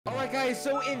Alright guys,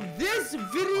 so in this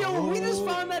video, we just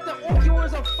found that the ULQUIORRA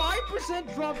is a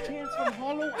 5% drop chance from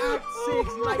Hollow Act 6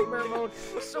 Nightmare Mode.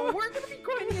 So we're going to be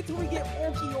grinding until we get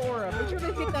ULQUIORRA. Make sure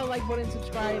to hit that like button,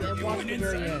 subscribe, and watch the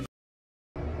very end.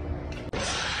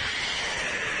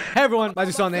 Hey everyone, as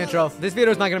you saw in the intro, this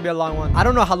video is not going to be a long one. I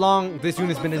don't know how long this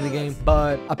unit's been in the game,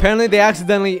 but apparently they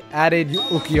accidentally added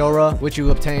ULQUIORRA, which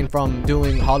you obtain from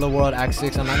doing Hollow World Act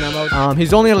 6 on Nightmare Mode.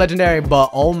 He's only a legendary, but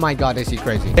oh my god, is he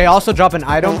crazy. They also drop an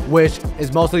item, which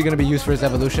is mostly going to be used for his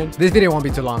evolution. This video won't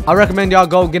be too long. I recommend y'all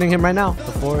go getting him right now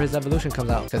before his evolution comes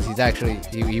out, because he's actually,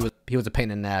 he was a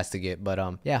pain in the ass to get, but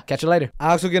yeah, catch you later.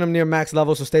 I also get him near max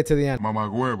level, so stay to the end.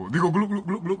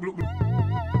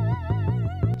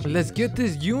 Let's get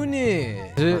this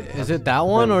unit. Is it that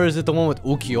one or is it the one with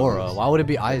ULQUIORRA? Why would it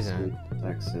be Aizen?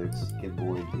 Act 6, get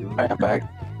bored, dude. I am back.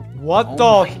 What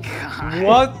the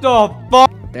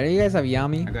fuck? There you guys have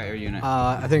Yami. I got your unit.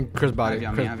 I think Chris bought it.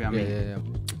 Yeah.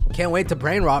 Can't wait to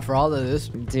brain rot for all of this.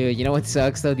 Dude, you know what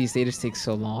sucks though? These stages take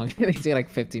so long. They take like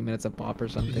 15 minutes a pop or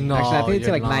something. No, actually, I think it takes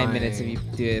like lying. 9 minutes if you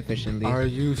do it efficiently. Are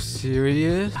you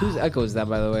serious? Whose Echo is that,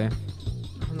 by the way?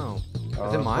 No.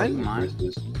 Is it mine?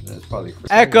 That's probably Chris.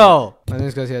 Echo! I think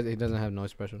it's because he doesn't have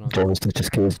noise pressure on. Jonas touches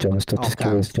case, Jonas touches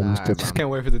case, Jonas touches. Can't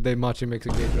wait for the day Machi makes a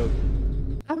gay joke.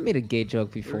 I've made a gay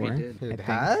joke before. It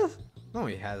has? No,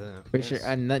 he hasn't. For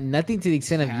sure. Nothing to the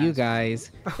extent of you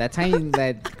guys. That time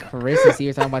that Chris is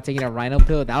here talking about taking a rhino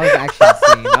pill, that was actually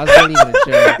insane. That was really even a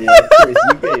joke. Yeah,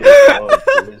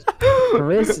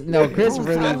 Chris, you get Chris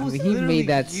really, he made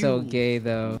that so gay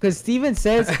though. Because Steven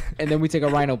says, and then we take a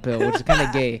rhino pill, which is kind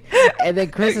of gay. And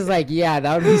then Chris is like, yeah,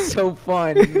 that would be so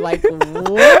fun. Like,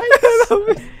 what?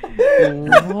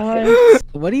 What?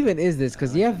 What even is this?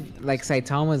 Because you have like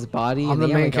Saitama's body, and then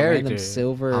you have like a random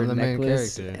silver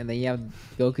necklace, and then you have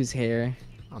Goku's hair.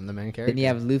 I'm the main character. Then you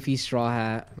have Luffy's straw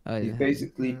hat. He's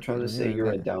basically trying to say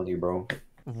you're a downy, bro.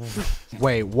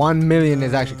 Wait, 1 million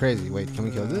is actually crazy. Wait, can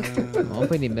we kill this?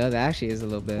 1.8 million actually is a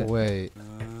little bit. Wait.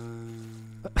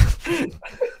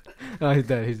 Oh, he's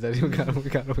dead. We got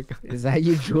him. Is that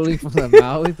you drooling from the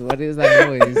mouth? What is that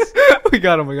noise? We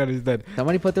got him. He's dead.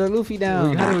 Somebody put their Luffy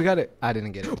down. We got it. I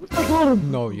didn't get it.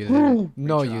 No, you didn't.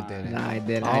 No, you didn't. Nah, I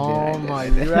did. Oh my,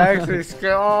 you actually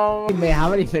scared. Man, how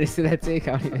many minutes did that take?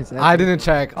 How many minutes? I didn't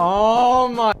check. Oh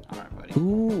my. Alright, buddy.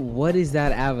 Ooh, what is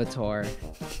that avatar?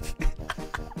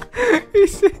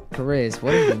 Chris,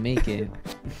 what did you make it?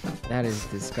 That is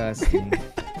disgusting.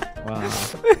 Wow.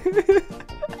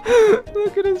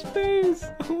 Look at his face.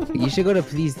 You should go to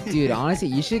please, dude. Honestly,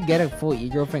 you should get a full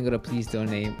e-girlfriend. Go to please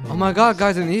donate. Oh my god,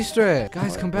 guys, an Easter egg.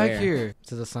 Guys, come back Where? here.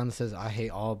 To the sun that says, I hate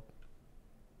all.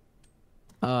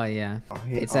 Oh yeah.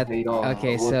 It's I at hate all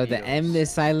okay. So the Orpheus. M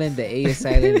is silent, the A is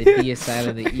silent, the D is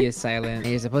silent, the E is silent. And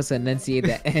you're supposed to enunciate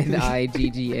the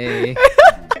N-I-G-G-A,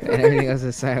 and everything else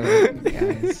is silent,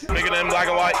 guys. Making them black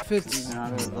and white. Fits.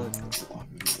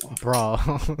 Bro.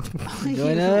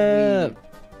 Join up.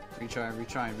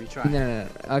 Retry. No.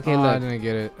 Okay, I look. didn't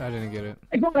get it.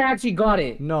 I thought I actually got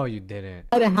it. No, you didn't.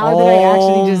 How did I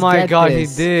actually just Oh my get god,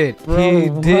 this? he did. Bro, he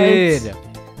what? did.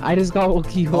 I just got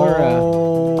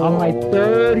ULQUIORRA on my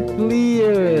third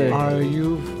clear. Are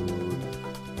you?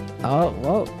 Oh,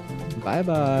 well.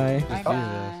 Bye-bye.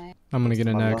 I'm gonna get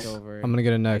it next. Over. I'm gonna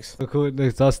get it next. Look who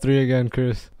it's us three again,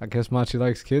 Chris. I guess Machi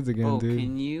likes kids again, Oh, dude.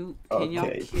 can y'all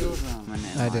Okay. kill them?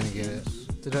 I didn't get it.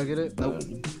 Did I get it?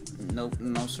 Nope,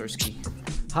 no Sirski.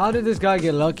 How did this guy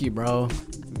get lucky, bro?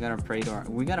 We gotta pray to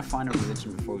we gotta find a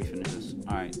religion before we finish this.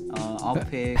 Alright, I'll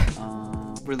pick,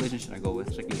 what religion should I go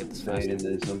with so I can get this faster?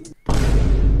 Satanism.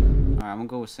 Alright, I'm gonna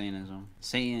go with Satanism.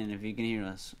 Satan, if you can hear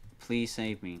us, please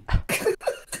save me.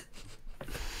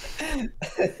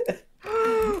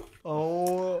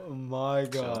 Oh my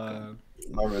god.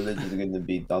 My religion is gonna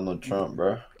be Donald Trump,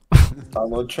 bro.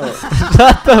 Donald Trump.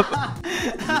 Shut up.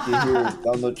 You can hear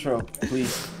Donald Trump.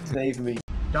 Please save me.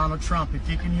 Donald Trump, if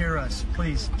you can hear us,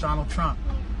 please, Donald Trump,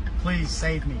 please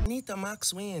save me.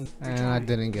 And I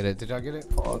didn't get it. Did y'all get it?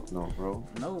 Fuck no, bro.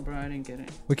 No, bro, I didn't get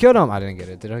it. We killed him. I didn't get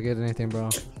it. Did I get anything, bro?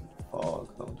 Fuck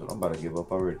no, dude. I'm about to give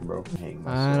up already, bro. Hang And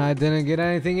myself. I didn't get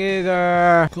anything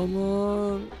either. Come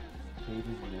on.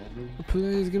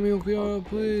 Please give me ULQUIORRA,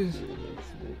 please.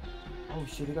 Oh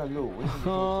shit, he got a little wing.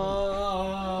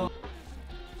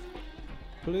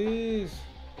 Please.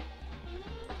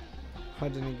 I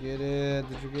didn't get it.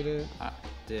 Did you get it? I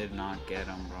did not get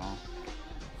him, bro.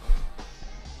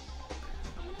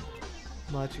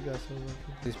 Machi got so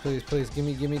lucky. Please,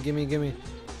 gimme.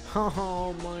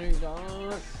 Oh my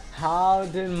god. How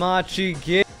did Machi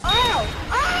get?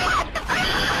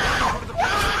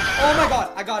 Oh my god,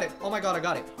 I got got it. Oh my god, I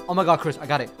got it. Oh my god, Chris, I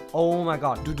got it. Oh my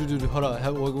god. Dude, hold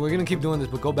on. We're gonna keep doing this,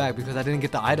 but go back because I didn't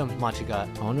get the items Machi got.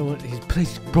 I wonder what he's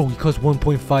placed. Bro, he costs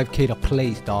 1.5k to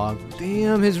place, dog.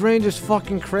 Damn, his range is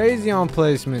fucking crazy on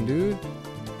placement, dude.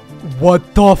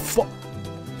 What the fuck?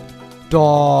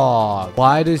 Dog.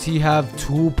 Why does he have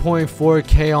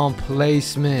 2.4k on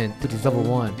placement? Dude, he's level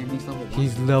 1. And he's level 1.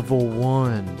 He's level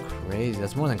 1. Crazy.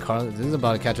 That's more than Carlos. This is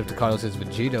about to catch up to Carlos's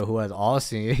Vegeta, who has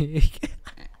Aussie.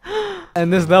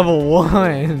 And this level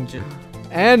 1.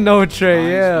 And no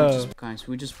tray, yeah. Guys,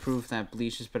 we just proved that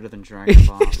Bleach is better than Dragon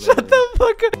Ball. Shut the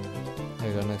fuck up. There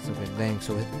you go, next upgrade. Dang,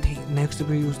 so next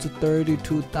upgrade was to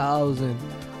 32,000.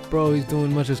 Bro, he's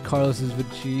doing much as Carlos's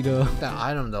Vegeta. That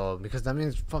item though, because that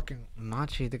means fucking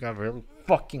Machi got really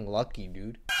fucking lucky,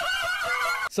 dude.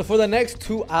 So for the next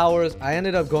 2 hours, I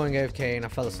ended up going AFK and I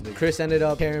fell asleep. Chris ended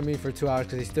up carrying me for 2 hours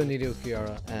because he still needed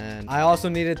ULQUIORRA. And I also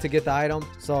needed to get the item.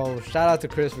 So shout out to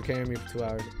Chris for carrying me for 2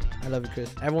 hours. I love you,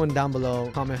 Chris. Everyone down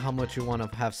below, comment how much you want to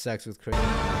have sex with Chris.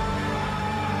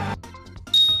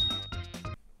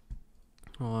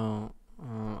 Well,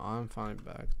 I'm finally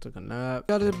back. Took a nap.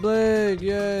 Got his blade.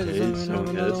 Yeah, there's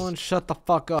another one. Shut the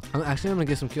fuck up. I'm gonna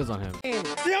get some kills on him. You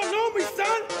don't know me,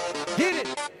 son. Get it.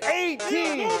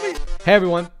 18. Hey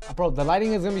everyone. Bro, the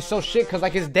lighting is gonna be so shit because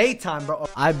like it's daytime, bro.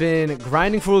 I've been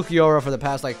grinding for ULQUIORRA for the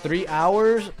past like 3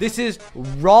 hours. This is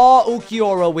raw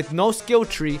ULQUIORRA with no skill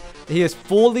tree. He's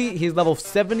level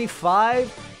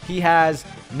 75. He has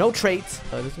no traits.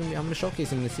 I'm gonna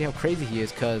showcase him to see how crazy he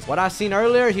is because what I seen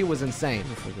earlier, he was insane.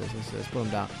 Let's put him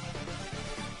down.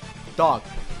 Dog,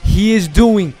 he is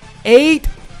doing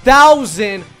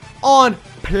 8,000 on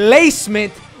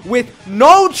placement with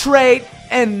no trait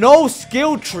and no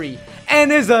skill tree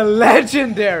and is a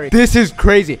legendary. This is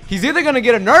crazy. He's either gonna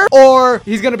get a nerf or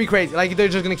he's gonna be crazy. Like they're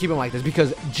just gonna keep him like this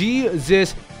because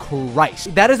Jesus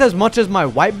Christ. That is as much as my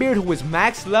Whitebeard who is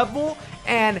max level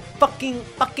and fucking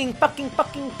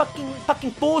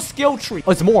full skill tree.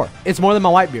 Oh, it's more. It's more than my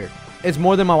Whitebeard. It's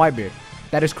more than my Whitebeard.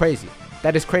 That is crazy.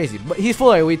 That is crazy. But he's full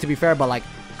AoE to be fair, but like,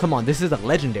 come on, this is a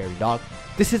legendary, dog.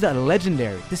 This is a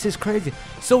legendary. This is crazy.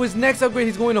 So his next upgrade,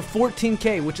 he's going to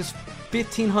 14k, which is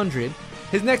 1,500.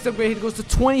 His next upgrade, he goes to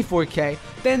 24k,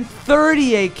 then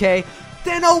 38k,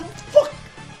 then oh fuck,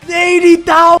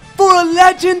 80,000 for a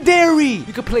legendary.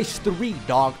 You could place 3,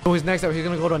 dog. So his next upgrade, he's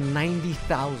gonna go to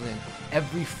 90,000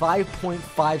 every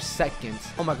 5.5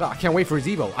 seconds. Oh my god, I can't wait for his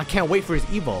Evo. I can't wait for his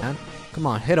Evo, man. Come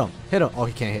on, hit him. Hit him. Oh,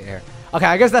 he can't hit air. Okay,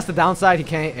 I guess that's the downside. He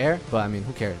can't hit air. But I mean,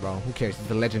 who cares, bro? Who cares? He's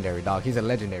the legendary, dog. He's a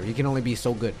legendary. He can only be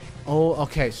so good. Oh,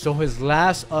 okay. So his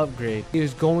last upgrade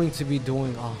is going to be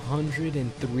doing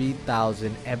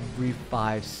 103,000 every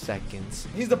 5 seconds.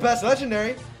 He's the best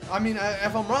legendary. I mean,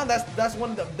 if I'm wrong, that's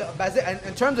one of the best.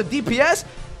 In terms of DPS,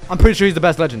 I'm pretty sure he's the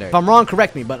best legendary. If I'm wrong,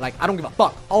 correct me. But like, I don't give a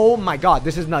fuck. Oh my god,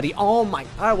 this is nutty. Oh my.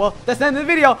 All right, well, that's the end of the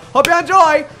video. Hope you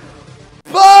enjoy.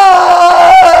 Bye.